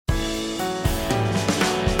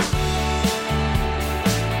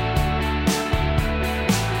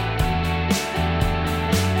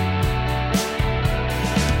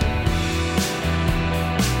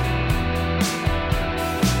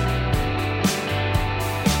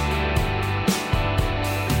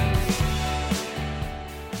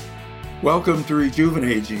Welcome to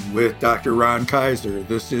Rejuvenating with Dr. Ron Kaiser.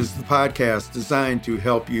 This is the podcast designed to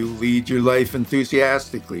help you lead your life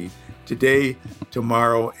enthusiastically today,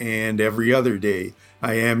 tomorrow, and every other day.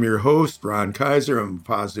 I am your host, Ron Kaiser. I'm a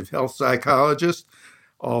positive health psychologist,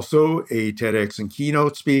 also a TEDx and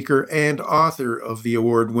keynote speaker, and author of the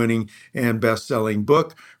award-winning and best-selling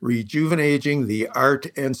book, Rejuvenating: The Art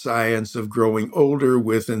and Science of Growing Older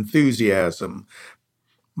with Enthusiasm.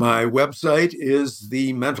 My website is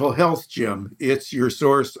the Mental Health Gym. It's your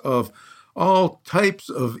source of all types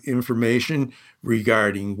of information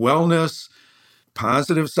regarding wellness,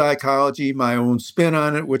 positive psychology, my own spin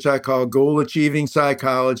on it, which I call goal-achieving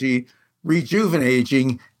psychology,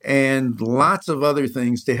 rejuvenating, and lots of other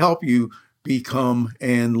things to help you become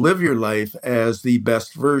and live your life as the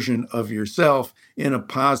best version of yourself in a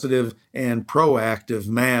positive and proactive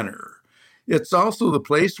manner. It's also the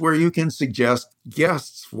place where you can suggest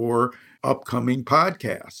guests for upcoming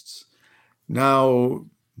podcasts. Now,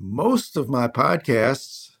 most of my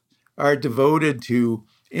podcasts are devoted to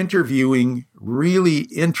interviewing really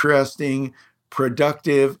interesting,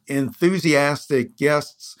 productive, enthusiastic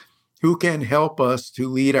guests who can help us to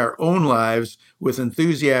lead our own lives with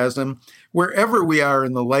enthusiasm wherever we are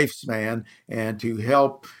in the lifespan and to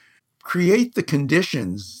help create the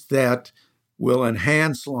conditions that will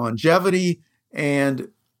enhance longevity and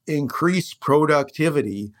increase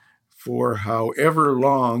productivity for however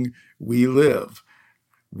long we live.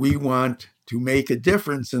 We want to make a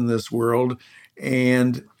difference in this world,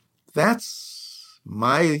 and that's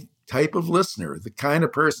my type of listener, the kind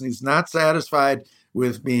of person who's not satisfied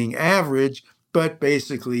with being average, but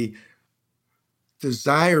basically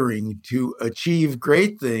desiring to achieve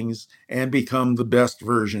great things and become the best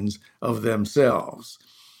versions of themselves.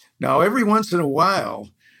 Now, every once in a while,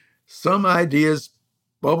 some ideas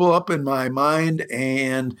bubble up in my mind,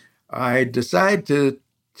 and I decide to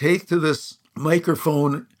take to this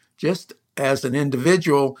microphone just as an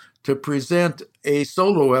individual to present a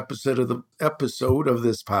solo episode of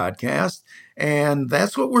this podcast, and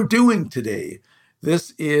that's what we're doing today.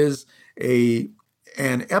 This is an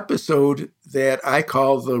episode that I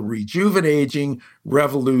call the Rejuvenating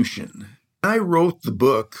Revolution. I wrote the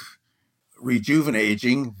book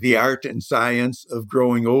Rejuvenating: The Art and Science of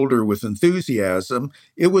Growing Older with Enthusiasm.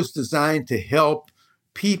 It was designed to help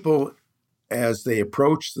people as they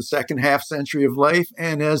approach the second half century of life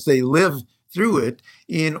and as they live through it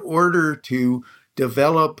in order to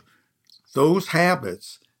develop those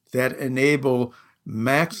habits that enable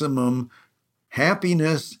maximum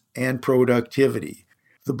happiness and productivity.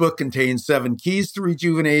 The book contains 7 keys to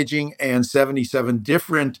rejuvenating and 77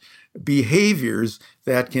 different behaviors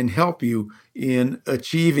that can help you in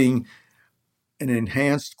achieving an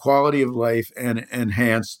enhanced quality of life and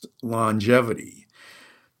enhanced longevity.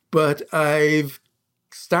 But I've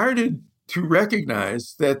started to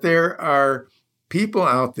recognize that there are people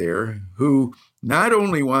out there who not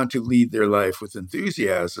only want to lead their life with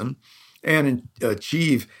enthusiasm and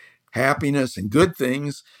achieve happiness and good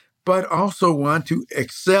things, but also want to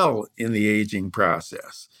excel in the aging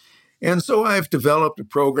process. And so I've developed a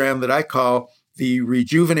program that I call the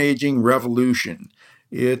Rejuvenating Revolution.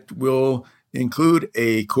 It will include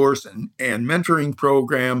a course and mentoring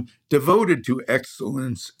program devoted to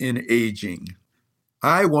excellence in aging.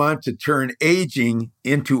 I want to turn aging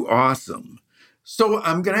into awesome. So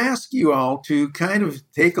I'm going to ask you all to kind of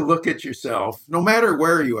take a look at yourself, no matter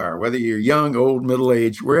where you are, whether you're young, old,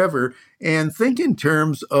 middle-aged, wherever, and think in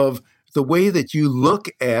terms of the way that you look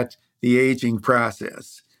at the aging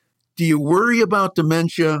process. Do you worry about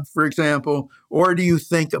dementia, for example, or do you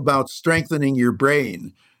think about strengthening your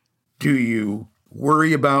brain? Do you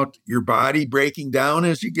worry about your body breaking down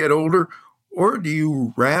as you get older, or do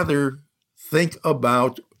you rather think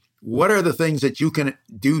about what are the things that you can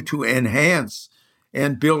do to enhance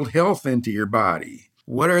and build health into your body?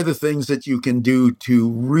 What are the things that you can do to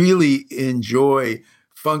really enjoy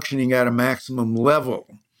functioning at a maximum level?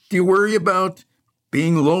 Do you worry about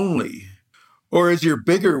being lonely? Or is your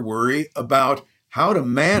bigger worry about how to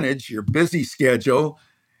manage your busy schedule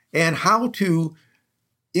and how to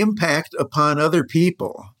impact upon other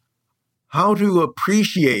people? How to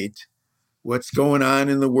appreciate what's going on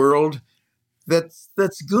in the world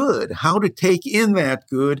that's good, how to take in that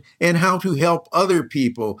good, and how to help other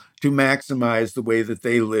people to maximize the way that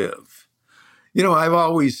they live. You know, I've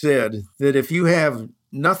always said that if you have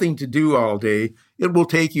nothing to do all day, it will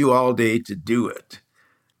take you all day to do it.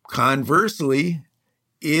 Conversely,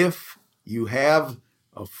 if you have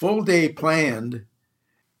a full day planned,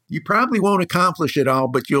 you probably won't accomplish it all,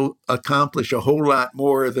 but you'll accomplish a whole lot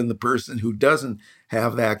more than the person who doesn't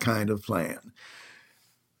have that kind of plan.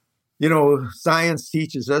 Science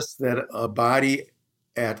teaches us that a body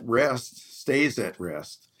at rest stays at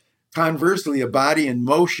rest. Conversely, a body in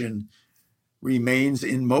motion remains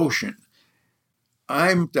in motion.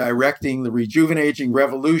 I'm directing the rejuvenating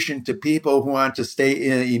revolution to people who want to stay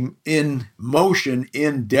in motion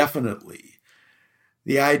indefinitely.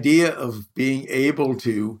 The idea of being able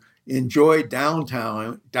to enjoy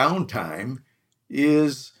downtime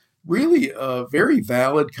is really a very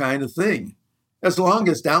valid kind of thing, as long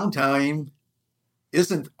as downtime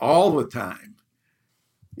isn't all the time.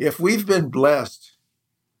 If we've been blessed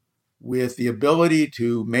with the ability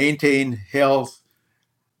to maintain health,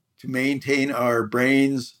 to maintain our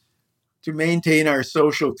brains, to maintain our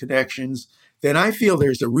social connections, then I feel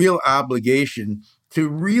there's a real obligation to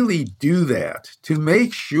really do that, to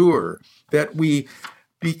make sure that we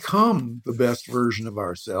become the best version of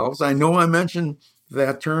ourselves. I know I mention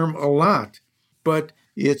that term a lot, but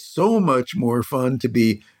it's so much more fun to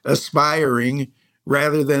be aspiring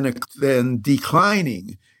rather than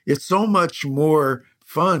declining. It's so much more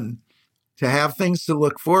fun to have things to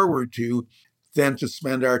look forward to than to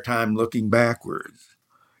spend our time looking backwards.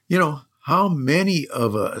 How many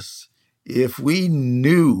of us, if we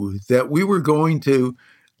knew that we were going to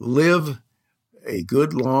live a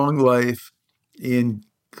good long life in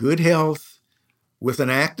good health, with an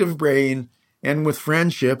active brain, and with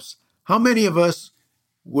friendships, how many of us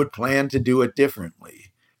would plan to do it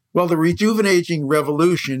differently? Well, the rejuvenating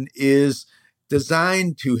revolution is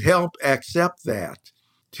designed to help accept that,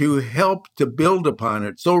 to help to build upon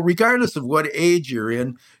it. So regardless of what age you're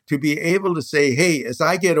in, to be able to say, hey, as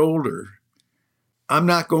I get older, I'm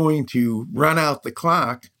not going to run out the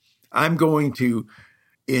clock. I'm going to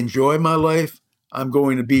enjoy my life. I'm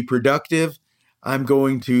going to be productive. I'm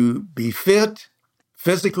going to be fit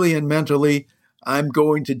physically and mentally. I'm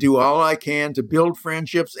going to do all I can to build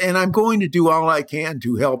friendships, and I'm going to do all I can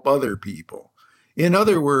to help other people. In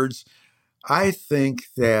other words, I think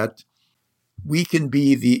that we can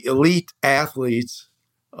be the elite athletes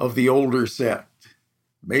of the older set.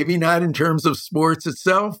 Maybe not in terms of sports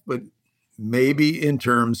itself, but maybe in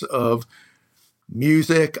terms of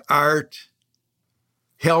music, art,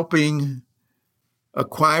 helping,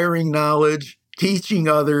 acquiring knowledge, teaching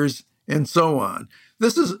others, and so on.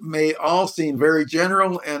 May all seem very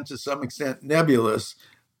general and to some extent nebulous,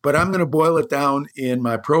 but I'm going to boil it down in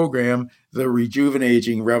my program, The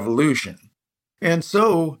Rejuvenating Revolution. And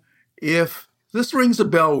so, if this rings a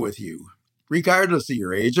bell with you, regardless of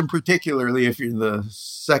your age, and particularly if you're in the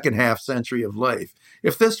second half century of life,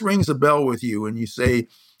 if this rings a bell with you and you say,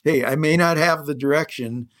 hey, I may not have the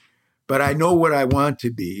direction, but I know what I want to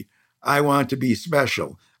be. I want to be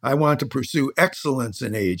special. I want to pursue excellence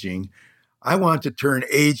in aging. I want to turn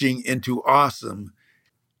aging into awesome.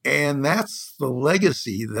 And that's the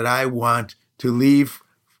legacy that I want to leave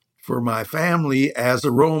for my family as a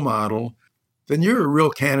role model. Then you're a real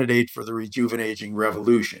candidate for the rejuvenating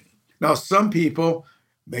revolution. Now, some people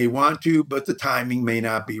may want to, but the timing may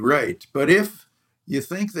not be right. But if you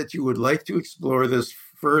think that you would like to explore this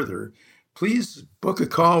further, please book a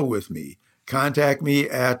call with me. Contact me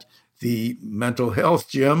at the Mental Health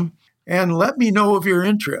Gym and let me know of your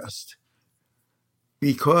interest,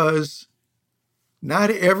 because not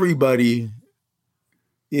everybody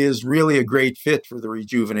is really a great fit for the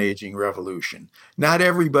rejuvenating revolution. Not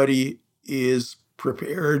everybody is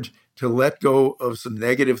prepared to let go of some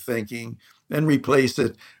negative thinking and replace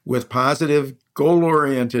it with positive,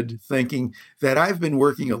 goal-oriented thinking that I've been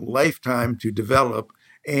working a lifetime to develop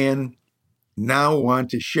and now want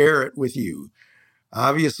to share it with you.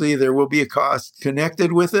 Obviously, there will be a cost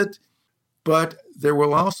connected with it, but there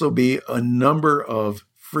will also be a number of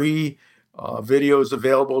free videos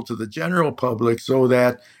available to the general public so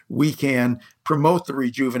that we can promote the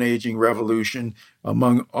rejuvenating revolution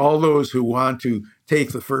among all those who want to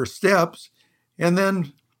take the first steps, and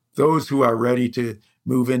then those who are ready to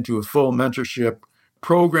move into a full mentorship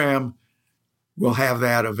program will have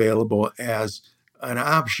that available as an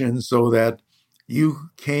option so that you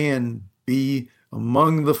can be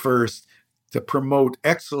among the first to promote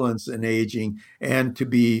excellence in aging and to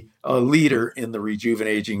be a leader in the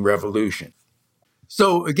rejuvenating revolution.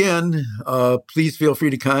 So again, please feel free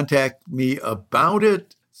to contact me about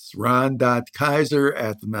it. It's ron.kaiser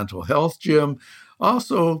at the Mental Health Gym.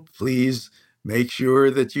 Also, please make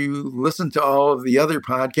sure that you listen to all of the other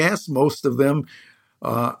podcasts. Most of them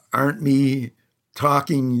aren't me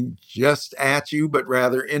talking just at you, but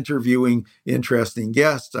rather interviewing interesting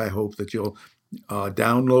guests. I hope that you'll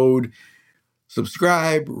download,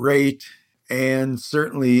 subscribe, rate, and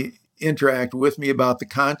certainly interact with me about the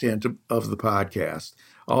content of the podcast.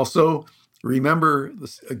 Also, remember,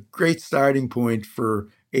 a great starting point for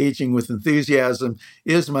Aging with Enthusiasm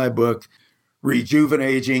is my book,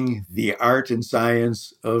 Rejuvenating: The Art and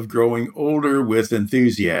Science of Growing Older with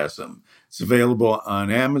Enthusiasm. It's available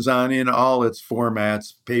on Amazon in all its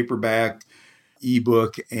formats, paperback,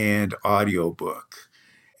 ebook, and audiobook.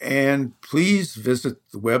 And please visit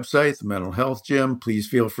the website, the Mental Health Gym. Please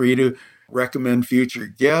feel free to recommend future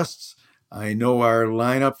guests. I know our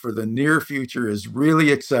lineup for the near future is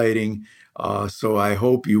really exciting, so I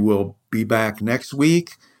hope you will be back next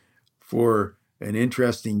week for an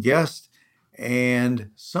interesting guest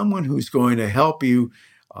and someone who's going to help you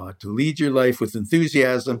to lead your life with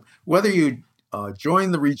enthusiasm, whether you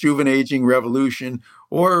join the rejuvenating revolution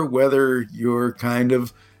or whether you're kind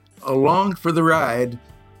of along for the ride.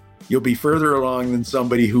 You'll be further along than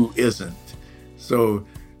somebody who isn't. So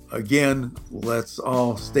again, let's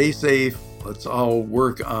all stay safe. Let's all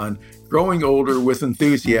work on growing older with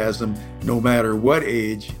enthusiasm, no matter what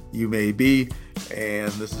age you may be.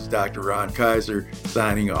 And this is Dr. Ron Kaiser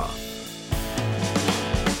signing off.